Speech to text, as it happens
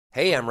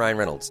Hey, I'm Ryan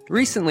Reynolds.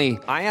 Recently,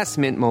 I asked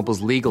Mint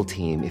Mobile's legal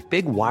team if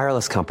big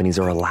wireless companies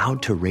are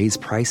allowed to raise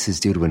prices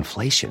due to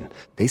inflation.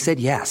 They said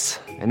yes.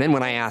 And then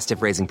when I asked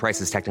if raising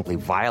prices technically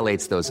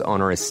violates those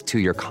onerous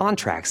two-year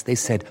contracts, they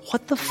said,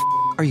 "What the f***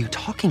 are you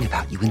talking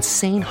about, you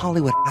insane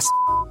Hollywood ass?"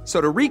 So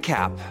to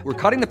recap, we're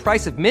cutting the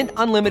price of Mint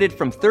Unlimited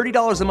from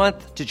 $30 a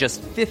month to just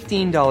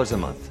 $15 a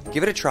month.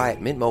 Give it a try at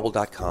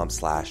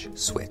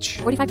mintmobile.com/switch.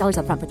 $45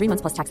 up front for 3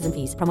 months plus taxes and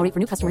fees. Promo rate for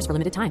new customers for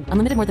limited time.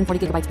 Unlimited more than 40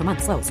 gigabytes per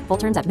month. Slows full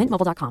terms at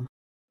mintmobile.com.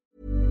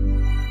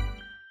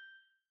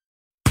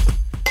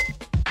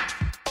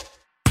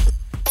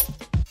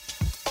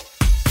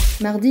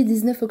 Mardi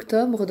 19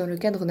 octobre, dans le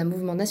cadre d'un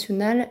mouvement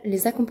national,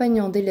 les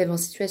accompagnants d'élèves en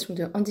situation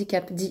de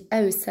handicap dits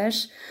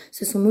AESH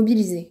se sont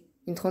mobilisés.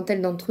 Une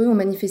trentaine d'entre eux ont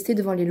manifesté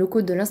devant les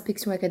locaux de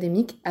l'inspection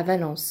académique à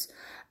Valence.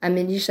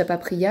 Amélie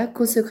Chapapria,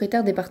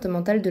 co-secrétaire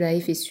départementale de la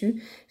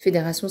FSU,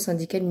 Fédération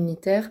syndicale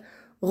unitaire,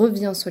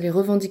 revient sur les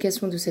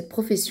revendications de cette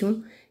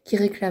profession qui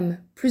réclame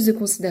plus de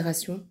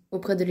considération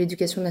auprès de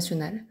l'éducation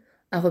nationale.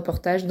 Un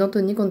reportage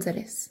d'Anthony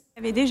Gonzalez.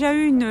 Il y avait déjà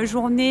eu une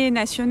journée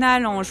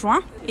nationale en juin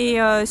et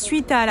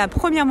suite à la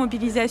première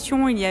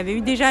mobilisation, il y avait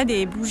eu déjà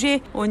des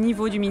bougées au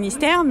niveau du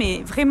ministère,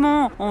 mais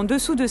vraiment en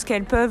dessous de ce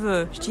qu'elles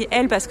peuvent, je dis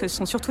elles parce que ce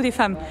sont surtout des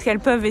femmes, ce qu'elles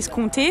peuvent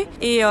escompter.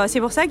 Et c'est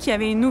pour ça qu'il y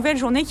avait une nouvelle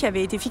journée qui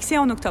avait été fixée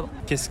en octobre.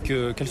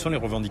 Quelles sont les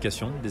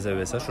revendications des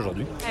AESH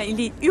aujourd'hui ?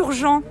 Il est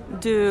urgent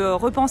de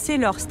repenser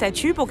leur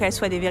statut pour qu'elles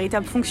soient des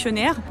véritables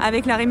fonctionnaires,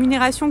 avec la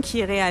rémunération qui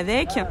irait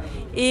avec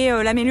et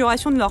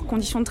l'amélioration de leurs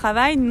conditions de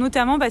travail,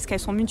 notamment parce qu'elles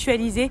sont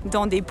mutualisées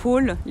dans des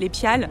pôles, les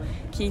PIAL,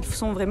 qui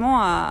sont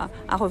vraiment à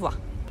revoir.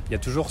 Il y a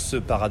toujours ce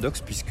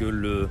paradoxe puisque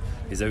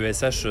les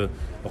AESH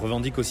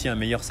revendiquent aussi un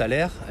meilleur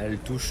salaire. Elles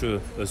touchent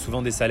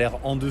souvent des salaires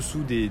en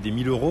dessous des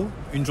 1000 €.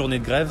 Une journée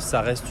de grève, ça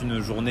reste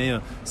une journée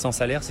sans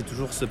salaire. C'est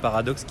toujours ce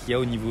paradoxe qu'il y a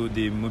au niveau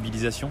des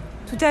mobilisations.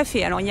 Tout à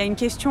fait. Alors il y a une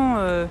question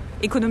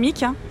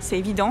économique, c'est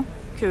évident.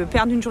 Que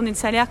perdre une journée de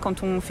salaire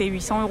quand on fait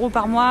 800 €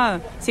 par mois,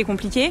 c'est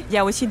compliqué. Il y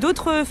a aussi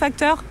d'autres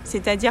facteurs,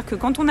 c'est-à-dire que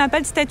quand on n'a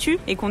pas de statut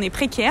et qu'on est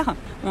précaire,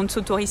 on ne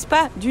s'autorise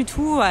pas du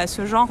tout à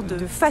ce genre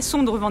de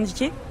façon de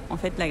revendiquer en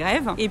fait la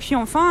grève. Et puis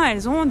enfin,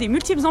 elles ont des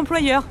multiples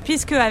employeurs,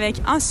 puisque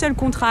avec un seul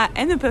contrat,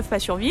 elles ne peuvent pas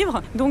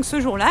survivre. Donc ce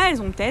jour-là, elles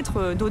ont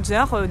peut-être d'autres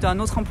heures d'un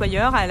autre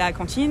employeur à la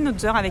cantine,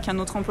 d'autres heures avec un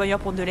autre employeur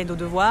pour de l'aide aux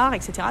devoirs,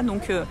 etc.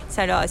 Donc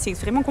c'est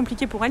vraiment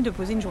compliqué pour elles de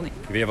poser une journée.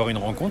 Il va y avoir une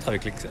rencontre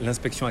avec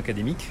l'inspection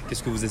académique.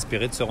 Qu'est-ce que vous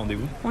espérez de ce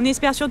rendez-vous ? On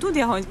espère surtout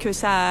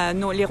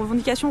que les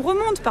revendications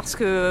remontent, parce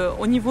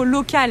qu'au niveau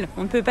local,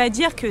 on ne peut pas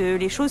dire que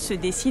les choses se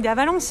décident à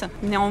Valence.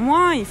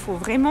 Néanmoins, il faut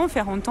vraiment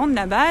faire entendre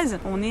la base.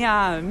 On est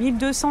à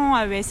 1200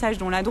 AESH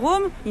dans la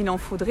Drôme, il en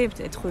faudrait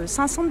peut-être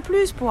 500 de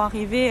plus pour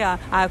arriver à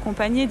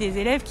accompagner des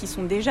élèves qui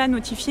sont déjà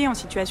notifiés en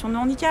situation de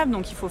handicap.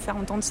 Donc il faut faire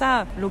entendre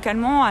ça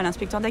localement à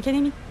l'inspecteur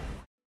d'académie.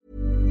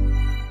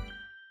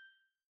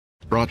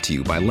 Brought to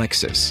you by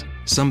Lexus.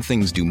 Some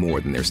things do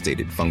more than their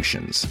stated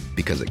functions,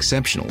 because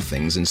exceptional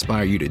things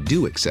inspire you to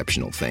do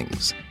exceptional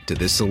things. To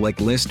this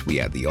select list, we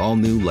add the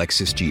all-new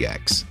Lexus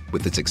GX.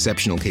 With its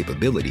exceptional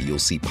capability, you'll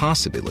see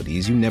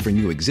possibilities you never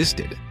knew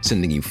existed,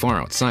 sending you far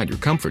outside your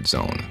comfort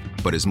zone.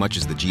 But as much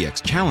as the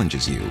GX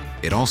challenges you,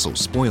 it also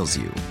spoils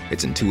you.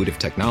 Its intuitive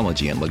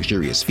technology and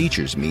luxurious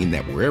features mean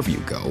that wherever you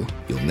go,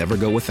 you'll never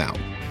go without.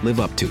 Live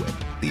up to it.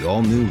 The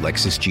all-new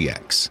Lexus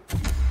GX.